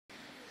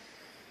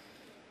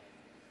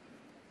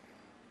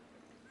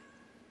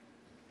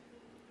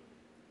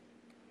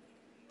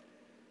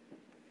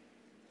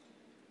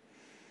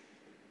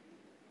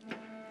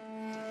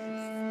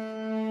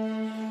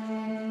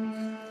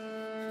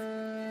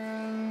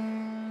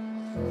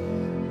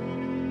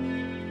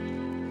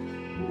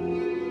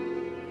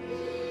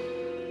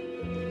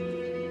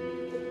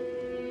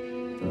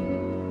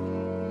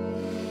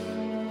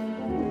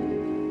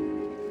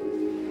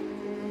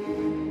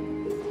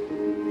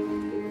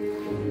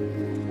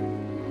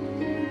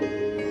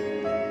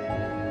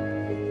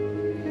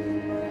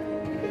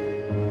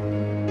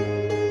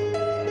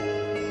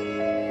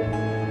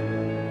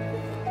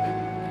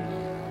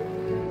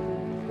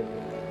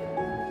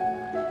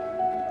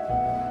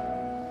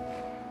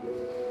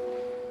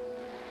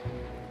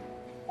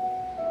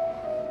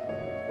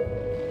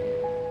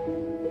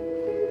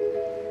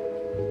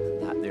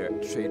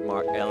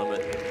trademark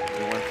element,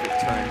 the 1 foot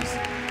turns.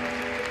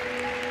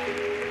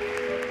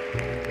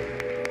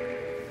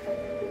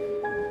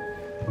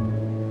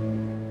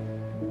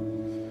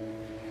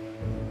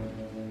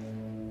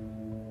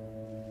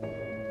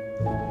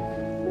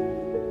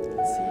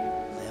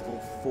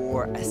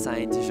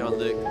 Assigned to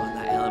Jean-Luc on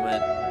that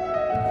element.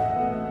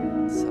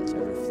 Such a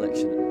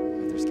reflection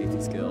of their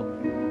skating skill.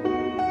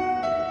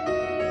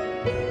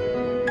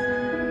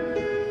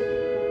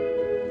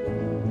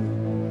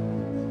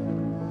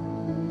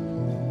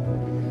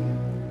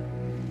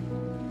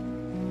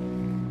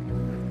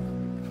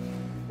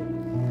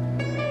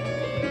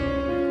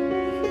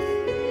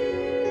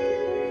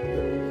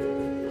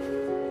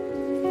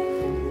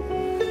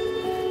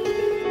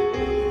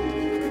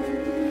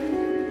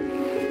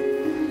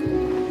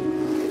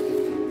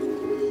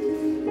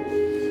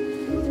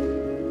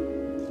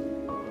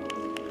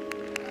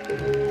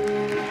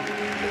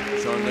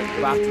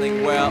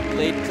 Battling well,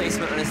 late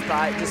placement on his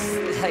thigh, just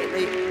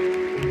slightly.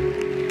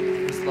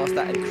 Just lost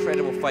that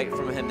incredible fight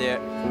from him there.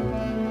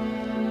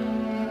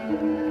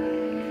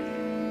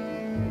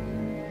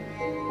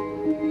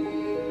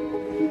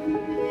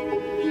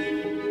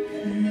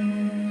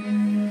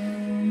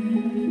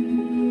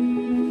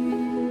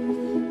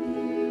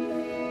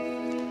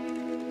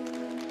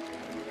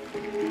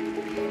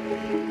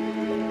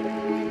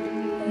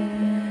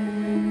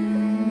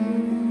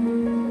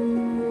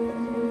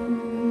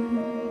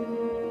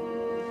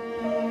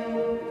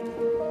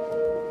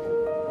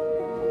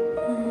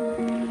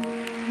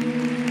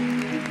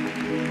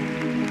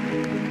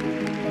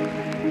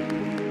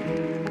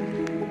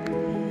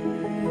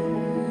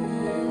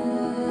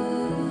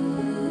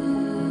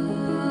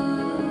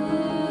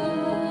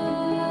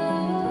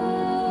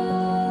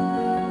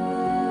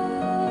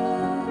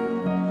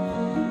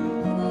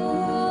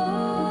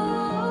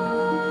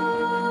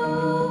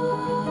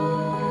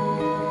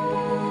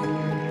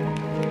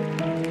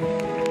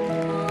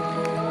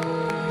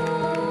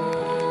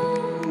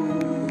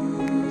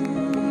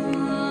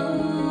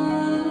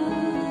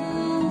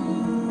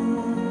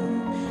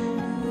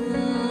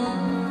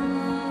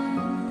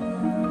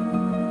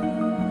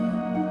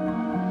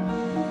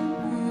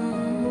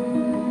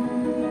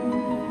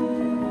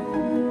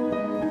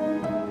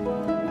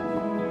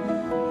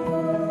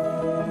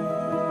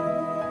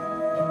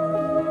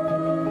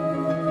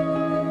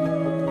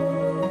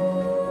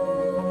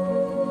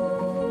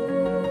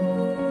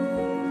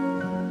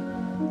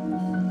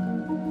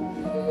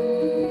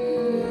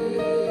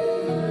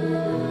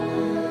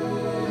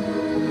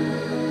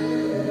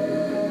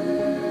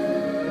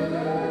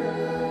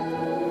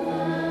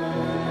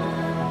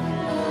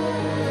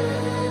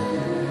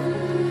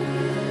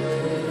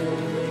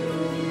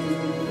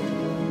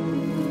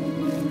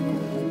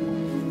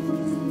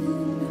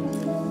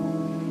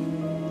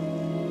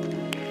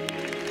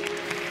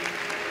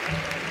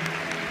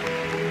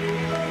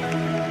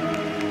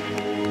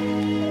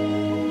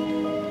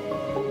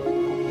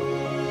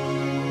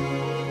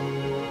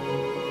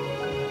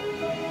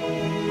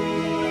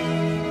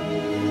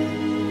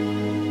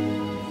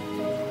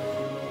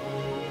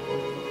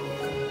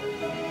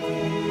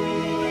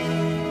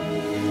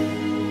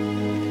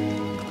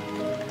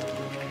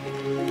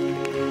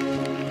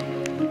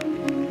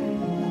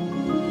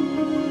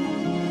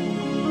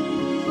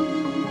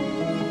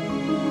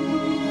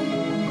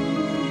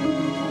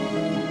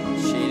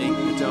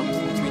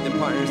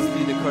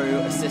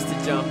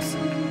 Assisted jumps.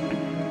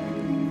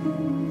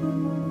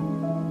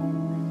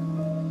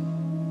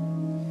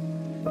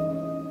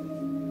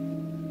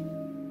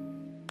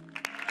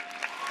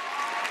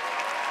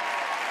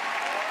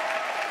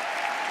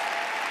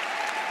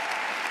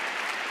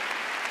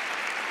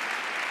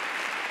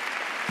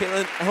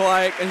 Caitlin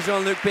Hawayek and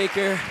Jean-Luc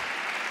Baker.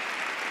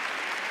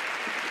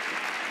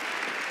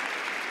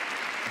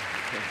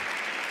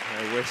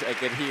 I wish I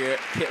could hear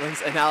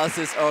Caitlin's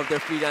analysis of their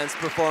free dance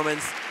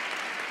performance.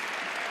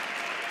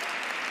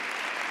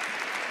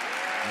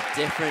 A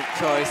different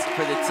choice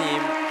for the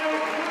team.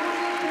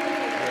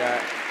 They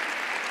are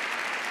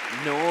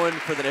known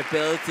for their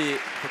ability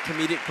for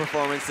comedic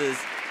performances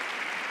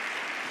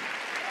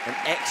and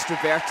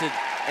extroverted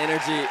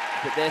energy,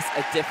 but this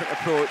a different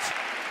approach,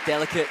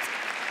 delicate.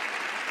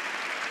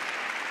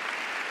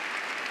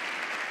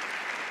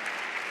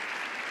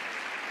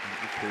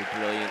 Equally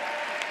brilliant,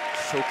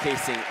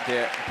 showcasing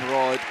their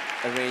broad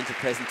range of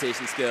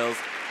presentation skills.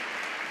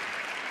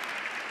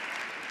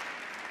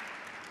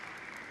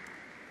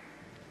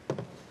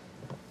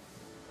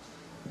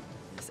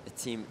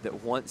 Team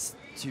that wants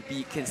to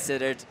be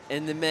considered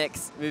in the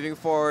mix moving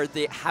forward.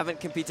 They haven't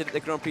competed at the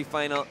Grand Prix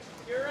final.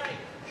 You're right.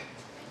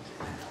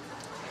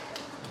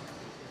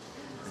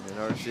 And in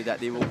order to do that,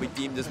 they will be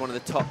deemed as one of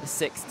the top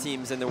 6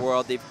 teams in the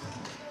world. They've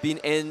been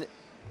in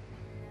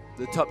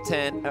the top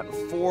 10 at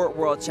 4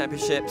 World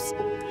Championships.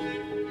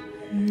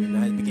 And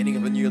now at the beginning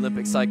of a new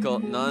Olympic cycle,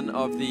 none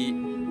of the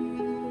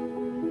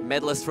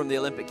medalists from the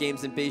Olympic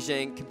Games in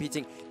Beijing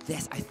competing.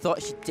 This, I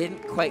thought she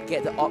didn't quite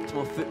get the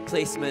optimal foot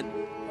placement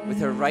with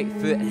her right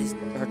foot,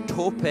 and her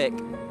toe pick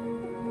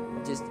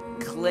just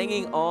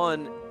clinging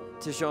on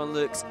to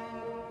Jean-Luc's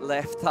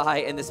left thigh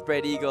in the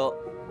spread eagle.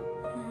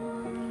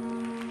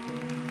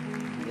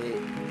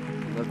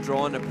 They've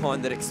drawn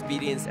upon their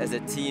experience as a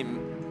team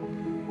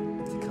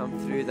to come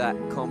through that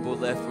combo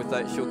lift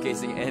without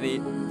showcasing any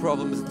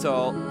problems at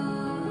all.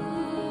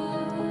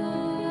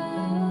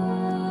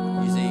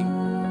 Using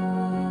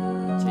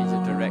change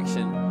of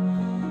direction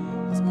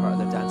as part of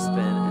their dance spin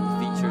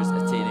and features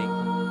attaining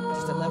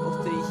just a level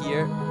 3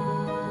 here.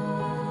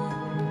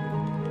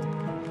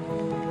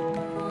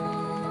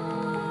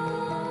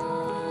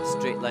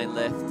 Straight line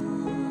lift.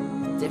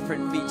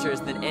 Different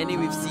features than any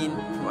we've seen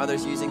from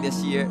others using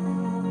this year.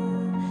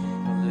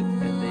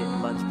 Look at the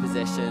lunge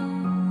position.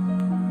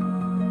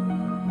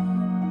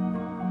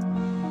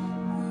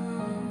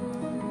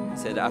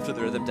 Said after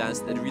the rhythm dance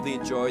they'd really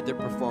enjoyed their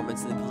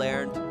performance and they've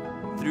learned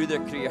through their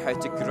career how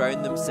to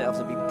ground themselves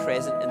and be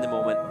present in the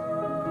moment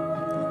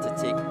and to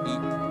take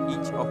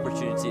each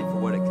opportunity for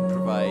what it can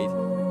provide.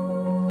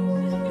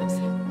 It's a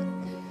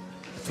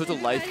total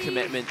life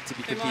commitment to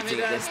be competing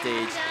at this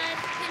stage.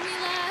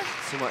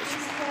 So much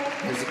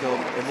physical,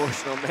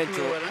 emotional,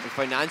 mental and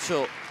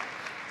financial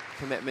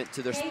commitment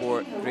to their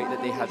sport. Great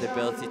that they had the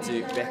ability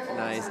to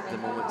recognise the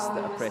moments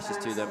that are precious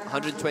to them.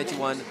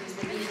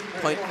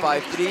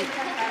 121.53.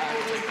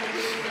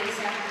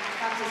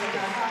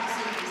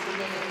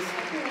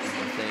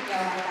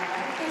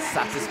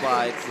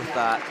 Satisfied with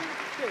that.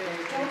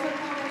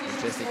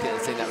 Interesting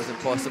saying that was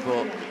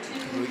impossible a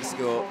couple weeks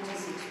ago.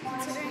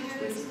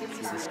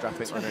 See the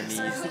strapping on her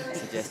knees,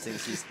 suggesting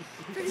she's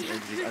got some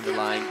injuries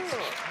underlying.